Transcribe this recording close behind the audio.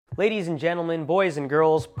Ladies and gentlemen, boys and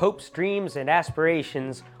girls, popes' dreams and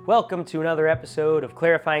aspirations, welcome to another episode of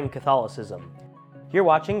Clarifying Catholicism. You're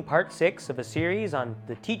watching part 6 of a series on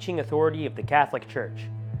the teaching authority of the Catholic Church.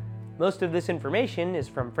 Most of this information is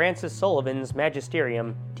from Francis Sullivan's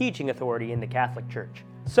Magisterium, Teaching Authority in the Catholic Church.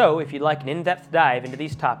 So, if you'd like an in-depth dive into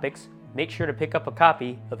these topics, make sure to pick up a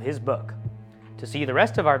copy of his book. To see the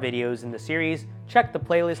rest of our videos in the series, check the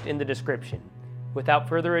playlist in the description. Without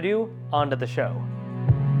further ado, on to the show.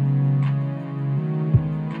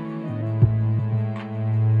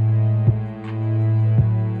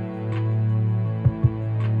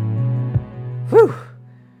 Whew!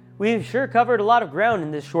 We've sure covered a lot of ground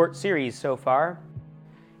in this short series so far.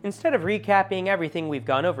 Instead of recapping everything we've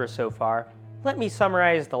gone over so far, let me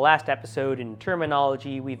summarize the last episode in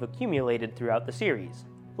terminology we've accumulated throughout the series.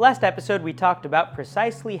 Last episode we talked about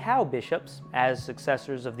precisely how bishops, as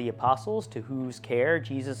successors of the apostles to whose care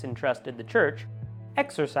Jesus entrusted the church,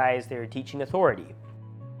 exercise their teaching authority.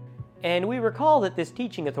 And we recall that this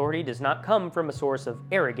teaching authority does not come from a source of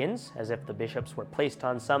arrogance, as if the bishops were placed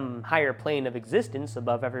on some higher plane of existence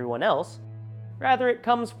above everyone else. Rather, it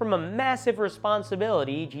comes from a massive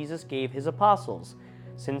responsibility Jesus gave his apostles,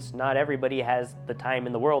 since not everybody has the time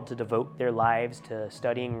in the world to devote their lives to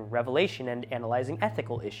studying Revelation and analyzing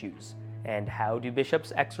ethical issues. And how do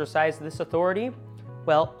bishops exercise this authority?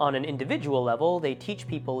 Well, on an individual level, they teach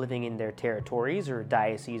people living in their territories or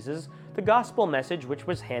dioceses the gospel message which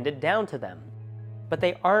was handed down to them. But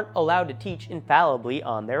they aren't allowed to teach infallibly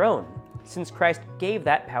on their own, since Christ gave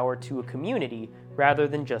that power to a community rather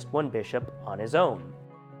than just one bishop on his own.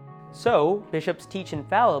 So, bishops teach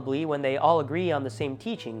infallibly when they all agree on the same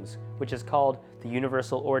teachings, which is called the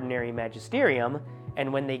Universal Ordinary Magisterium,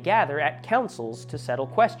 and when they gather at councils to settle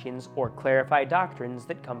questions or clarify doctrines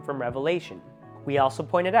that come from Revelation. We also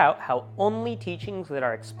pointed out how only teachings that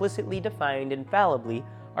are explicitly defined infallibly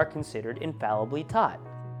are considered infallibly taught.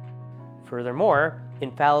 Furthermore,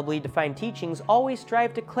 infallibly defined teachings always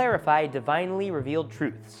strive to clarify divinely revealed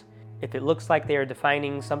truths. If it looks like they are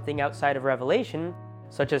defining something outside of Revelation,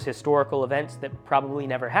 such as historical events that probably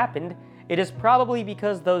never happened, it is probably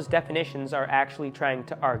because those definitions are actually trying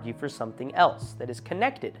to argue for something else that is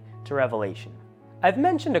connected to Revelation. I've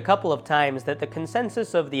mentioned a couple of times that the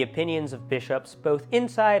consensus of the opinions of bishops, both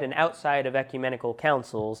inside and outside of ecumenical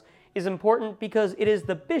councils, is important because it is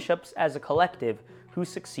the bishops as a collective who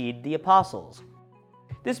succeed the apostles.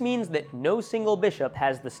 This means that no single bishop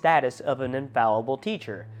has the status of an infallible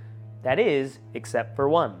teacher. That is, except for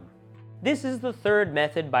one. This is the third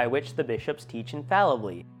method by which the bishops teach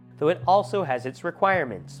infallibly, though it also has its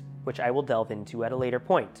requirements, which I will delve into at a later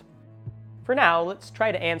point. For now, let's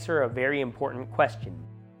try to answer a very important question.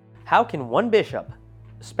 How can one bishop,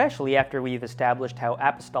 especially after we've established how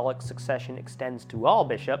apostolic succession extends to all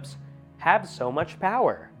bishops, have so much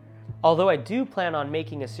power? Although I do plan on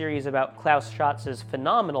making a series about Klaus Schatz's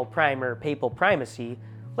phenomenal primer, Papal Primacy,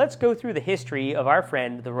 let's go through the history of our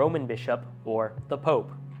friend the Roman bishop, or the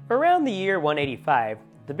Pope. Around the year 185,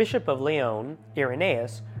 the Bishop of Lyon,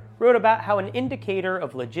 Irenaeus, wrote about how an indicator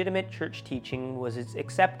of legitimate church teaching was its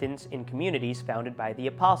acceptance in communities founded by the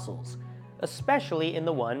apostles, especially in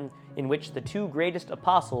the one in which the two greatest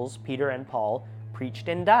apostles, Peter and Paul, preached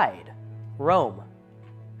and died, Rome.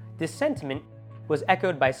 This sentiment was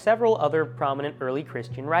echoed by several other prominent early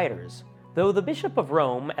Christian writers. Though the Bishop of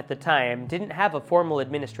Rome at the time didn't have a formal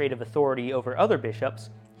administrative authority over other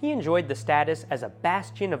bishops, he enjoyed the status as a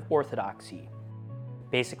bastion of orthodoxy.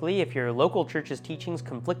 Basically, if your local church's teachings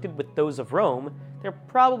conflicted with those of Rome, they're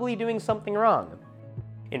probably doing something wrong.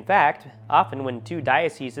 In fact, often when two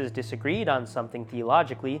dioceses disagreed on something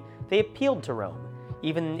theologically, they appealed to Rome,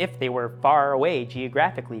 even if they were far away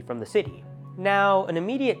geographically from the city. Now, an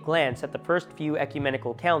immediate glance at the first few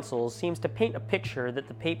ecumenical councils seems to paint a picture that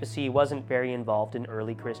the papacy wasn't very involved in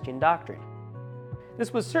early Christian doctrine.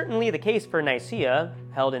 This was certainly the case for Nicaea,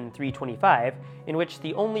 held in 325, in which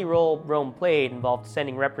the only role Rome played involved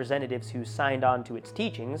sending representatives who signed on to its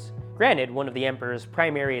teachings. Granted, one of the emperor's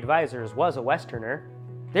primary advisors was a Westerner.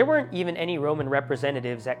 There weren't even any Roman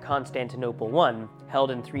representatives at Constantinople I, held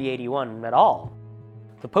in 381 at all.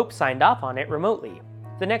 The Pope signed off on it remotely.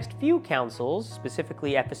 The next few councils,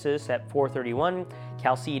 specifically Ephesus at 431,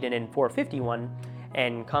 Chalcedon in 451,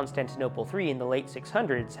 and Constantinople III in the late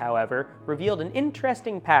 600s, however, revealed an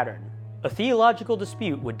interesting pattern. A theological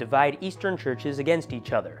dispute would divide Eastern churches against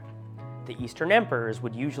each other. The Eastern emperors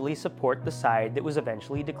would usually support the side that was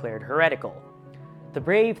eventually declared heretical. The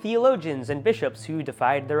brave theologians and bishops who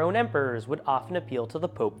defied their own emperors would often appeal to the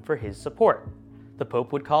Pope for his support. The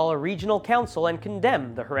Pope would call a regional council and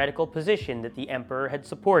condemn the heretical position that the emperor had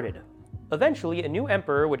supported. Eventually, a new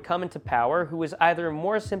emperor would come into power who was either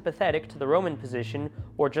more sympathetic to the Roman position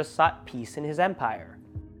or just sought peace in his empire.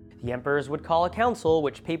 The emperors would call a council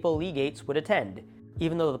which papal legates would attend.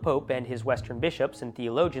 Even though the Pope and his Western bishops and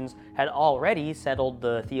theologians had already settled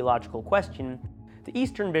the theological question, the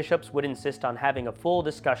Eastern bishops would insist on having a full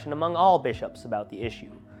discussion among all bishops about the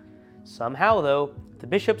issue. Somehow, though, the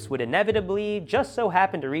bishops would inevitably just so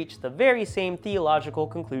happen to reach the very same theological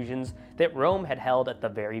conclusions that Rome had held at the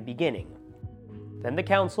very beginning. Then the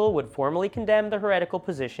council would formally condemn the heretical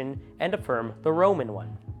position and affirm the Roman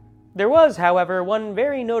one. There was, however, one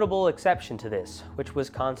very notable exception to this, which was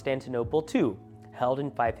Constantinople II, held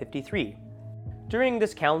in 553. During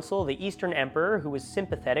this council, the Eastern emperor, who was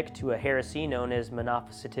sympathetic to a heresy known as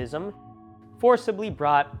Monophysitism, forcibly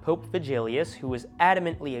brought Pope Vigilius, who was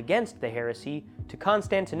adamantly against the heresy, to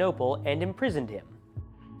Constantinople and imprisoned him.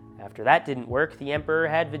 After that didn't work, the emperor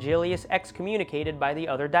had Vigilius excommunicated by the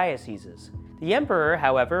other dioceses. The emperor,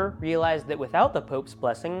 however, realized that without the Pope's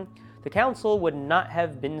blessing, the council would not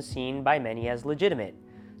have been seen by many as legitimate,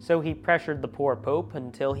 so he pressured the poor Pope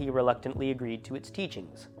until he reluctantly agreed to its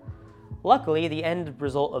teachings. Luckily, the end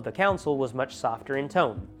result of the council was much softer in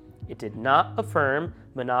tone. It did not affirm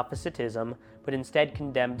Monophysitism, but instead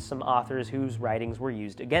condemned some authors whose writings were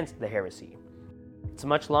used against the heresy. It's a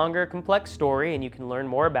much longer, complex story, and you can learn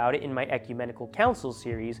more about it in my Ecumenical Councils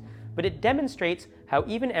series, but it demonstrates how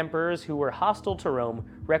even emperors who were hostile to Rome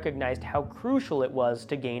recognized how crucial it was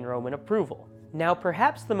to gain Roman approval. Now,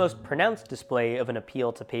 perhaps the most pronounced display of an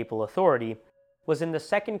appeal to papal authority was in the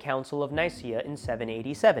Second Council of Nicaea in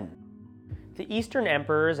 787. The Eastern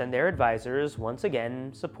emperors and their advisors once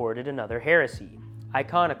again supported another heresy,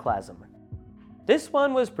 iconoclasm. This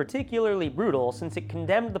one was particularly brutal since it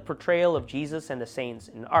condemned the portrayal of Jesus and the saints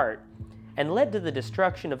in art, and led to the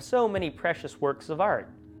destruction of so many precious works of art.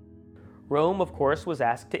 Rome, of course, was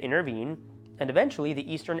asked to intervene, and eventually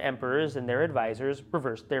the Eastern emperors and their advisors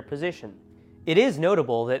reversed their position. It is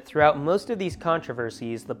notable that throughout most of these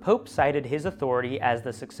controversies, the Pope cited his authority as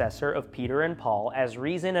the successor of Peter and Paul as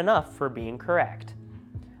reason enough for being correct.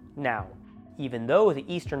 Now, even though the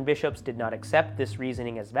Eastern bishops did not accept this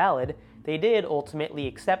reasoning as valid, they did ultimately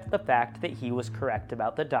accept the fact that he was correct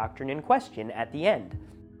about the doctrine in question at the end.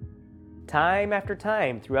 Time after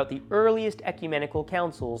time throughout the earliest ecumenical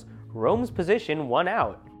councils, Rome's position won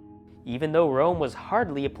out, even though Rome was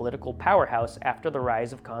hardly a political powerhouse after the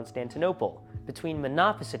rise of Constantinople. Between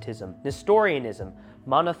Monophysitism, Nestorianism,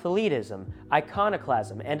 Monothelitism,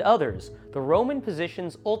 iconoclasm, and others, the Roman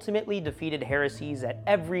positions ultimately defeated heresies at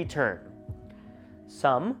every turn.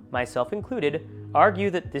 Some, myself included, argue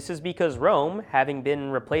that this is because Rome, having been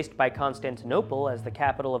replaced by Constantinople as the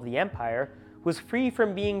capital of the empire, was free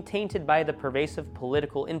from being tainted by the pervasive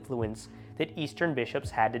political influence that Eastern bishops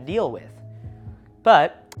had to deal with.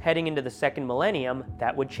 But, heading into the second millennium,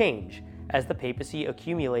 that would change, as the papacy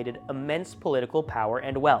accumulated immense political power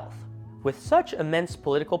and wealth. With such immense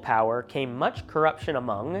political power came much corruption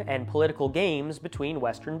among and political games between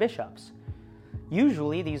Western bishops.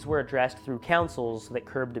 Usually these were addressed through councils that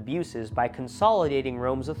curbed abuses by consolidating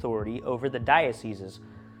Rome's authority over the dioceses,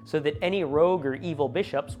 so that any rogue or evil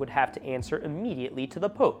bishops would have to answer immediately to the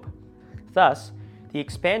Pope. Thus, the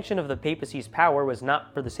expansion of the papacy's power was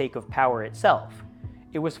not for the sake of power itself.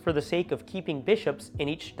 It was for the sake of keeping bishops in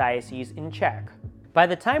each diocese in check. By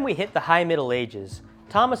the time we hit the High Middle Ages,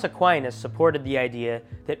 Thomas Aquinas supported the idea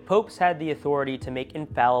that popes had the authority to make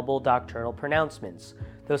infallible doctrinal pronouncements,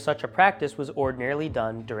 though such a practice was ordinarily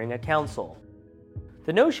done during a council.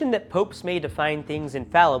 The notion that popes may define things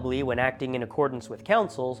infallibly when acting in accordance with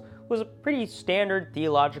councils was a pretty standard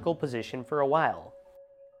theological position for a while.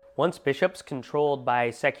 Once bishops controlled by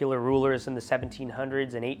secular rulers in the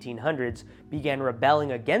 1700s and 1800s began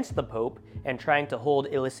rebelling against the Pope and trying to hold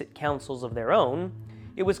illicit councils of their own,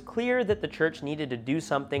 it was clear that the Church needed to do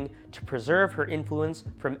something to preserve her influence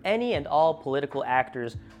from any and all political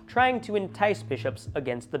actors trying to entice bishops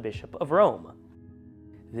against the Bishop of Rome.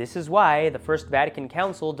 This is why the First Vatican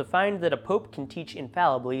Council defined that a pope can teach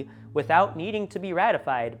infallibly without needing to be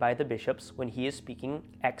ratified by the bishops when he is speaking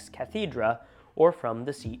ex cathedra, or from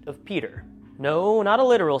the seat of Peter. No, not a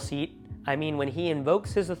literal seat. I mean when he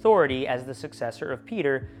invokes his authority as the successor of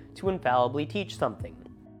Peter to infallibly teach something.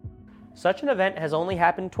 Such an event has only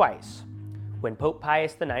happened twice. When Pope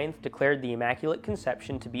Pius IX declared the Immaculate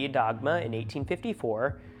Conception to be a dogma in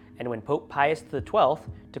 1854, and when Pope Pius XII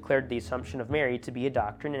declared the Assumption of Mary to be a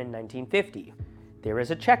doctrine in 1950. There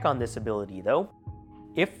is a check on this ability, though.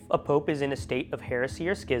 If a pope is in a state of heresy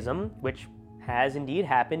or schism, which has indeed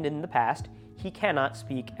happened in the past, he cannot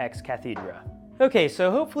speak ex cathedra. Okay,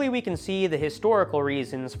 so hopefully we can see the historical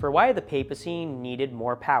reasons for why the papacy needed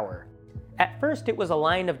more power. At first, it was a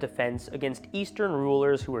line of defense against Eastern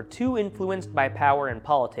rulers who were too influenced by power and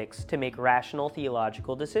politics to make rational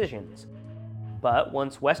theological decisions. But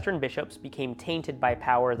once Western bishops became tainted by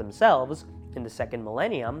power themselves in the second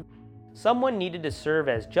millennium, someone needed to serve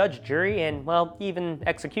as judge, jury, and, well, even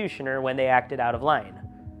executioner when they acted out of line.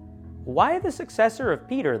 Why the successor of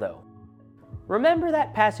Peter, though? Remember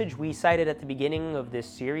that passage we cited at the beginning of this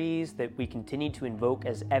series that we continue to invoke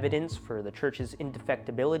as evidence for the church's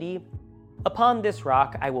indefectibility? Upon this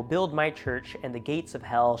rock I will build my church, and the gates of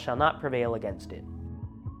hell shall not prevail against it.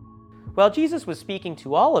 While Jesus was speaking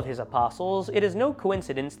to all of his apostles, it is no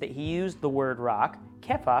coincidence that he used the word rock,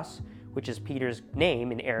 Kephas, which is Peter's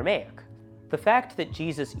name in Aramaic. The fact that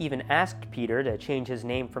Jesus even asked Peter to change his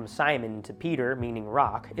name from Simon to Peter, meaning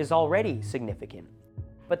rock, is already significant.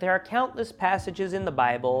 But there are countless passages in the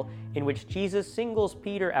Bible in which Jesus singles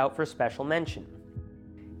Peter out for special mention.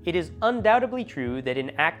 It is undoubtedly true that in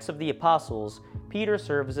Acts of the Apostles, Peter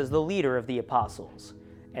serves as the leader of the apostles.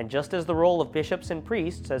 And just as the role of bishops and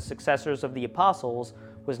priests as successors of the apostles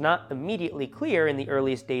was not immediately clear in the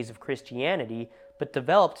earliest days of Christianity, but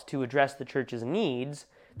developed to address the church's needs,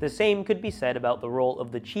 the same could be said about the role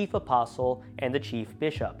of the chief apostle and the chief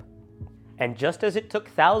bishop. And just as it took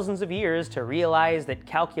thousands of years to realize that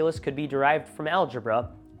calculus could be derived from algebra,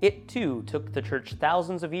 it too took the church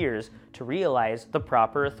thousands of years to realize the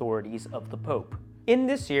proper authorities of the Pope. In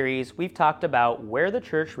this series, we've talked about where the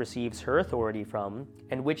church receives her authority from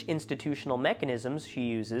and which institutional mechanisms she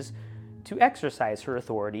uses to exercise her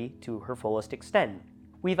authority to her fullest extent.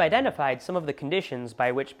 We've identified some of the conditions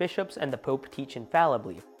by which bishops and the Pope teach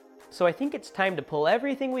infallibly, so I think it's time to pull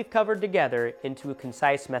everything we've covered together into a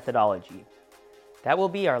concise methodology. That will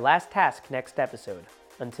be our last task next episode.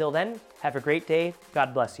 Until then, have a great day,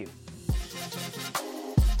 God bless you.